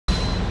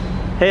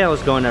Hey,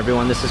 how's it going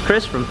everyone? This is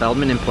Chris from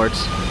Feldmann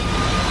Imports.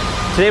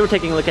 Today we're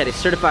taking a look at a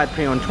certified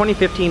pre-owned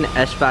 2015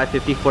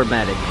 S550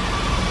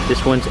 4MATIC.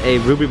 This one's a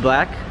ruby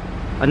black.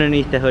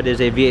 Underneath the hood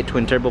is a V8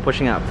 twin turbo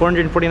pushing out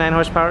 449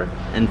 horsepower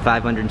and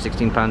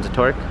 516 pounds of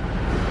torque.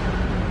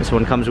 This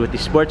one comes with the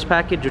sports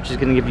package, which is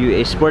going to give you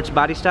a sports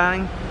body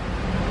styling,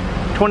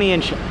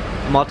 20-inch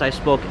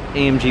multi-spoke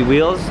AMG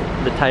wheels.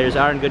 The tires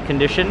are in good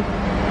condition.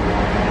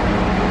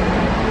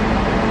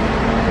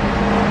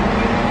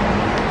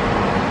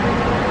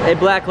 A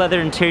black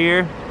leather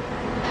interior,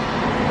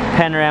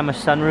 panorama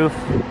sunroof.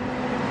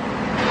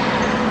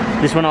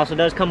 This one also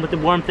does come with the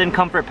warmth and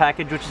comfort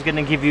package, which is going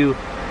to give you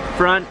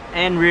front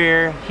and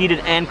rear heated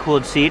and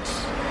cooled seats.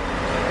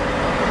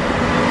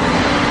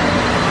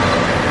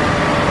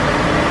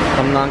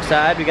 Coming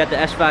alongside, we got the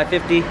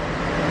S550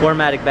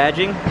 4MATIC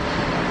badging,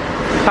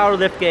 power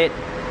liftgate,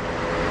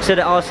 set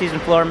of all-season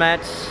floor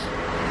mats.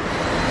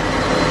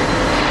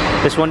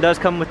 This one does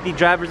come with the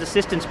driver's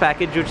assistance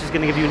package, which is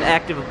going to give you an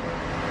active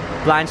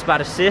blind spot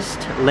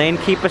assist, lane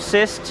keep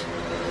assist.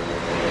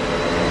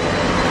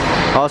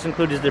 Also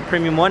included is the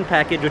Premium 1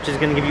 package, which is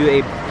going to give you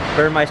a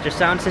Burmeister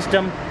sound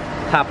system,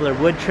 poplar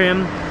wood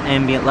trim,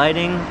 ambient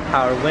lighting,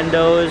 power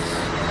windows,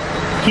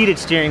 heated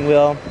steering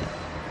wheel,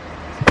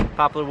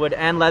 poplar wood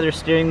and leather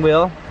steering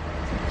wheel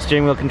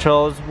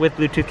controls with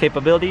Bluetooth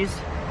capabilities,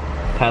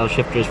 paddle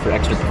shifters for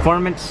extra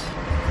performance,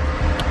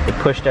 a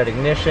push start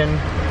ignition,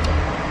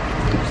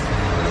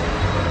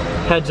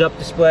 heads up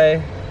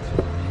display,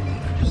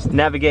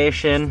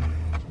 navigation,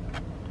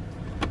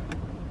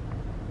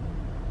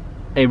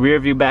 a rear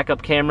view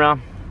backup camera,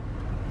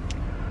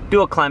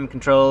 dual climate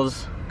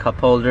controls, cup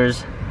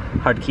holders,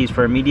 hard keys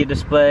for a media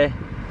display,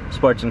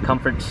 sports and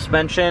comfort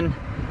suspension.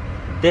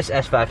 This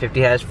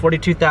S550 has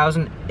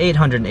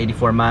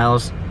 42,884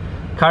 miles,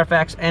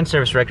 Carfax and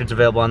service records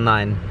available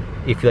online.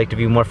 If you'd like to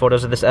view more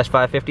photos of this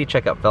S550,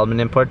 check out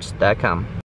feldmannimports.com.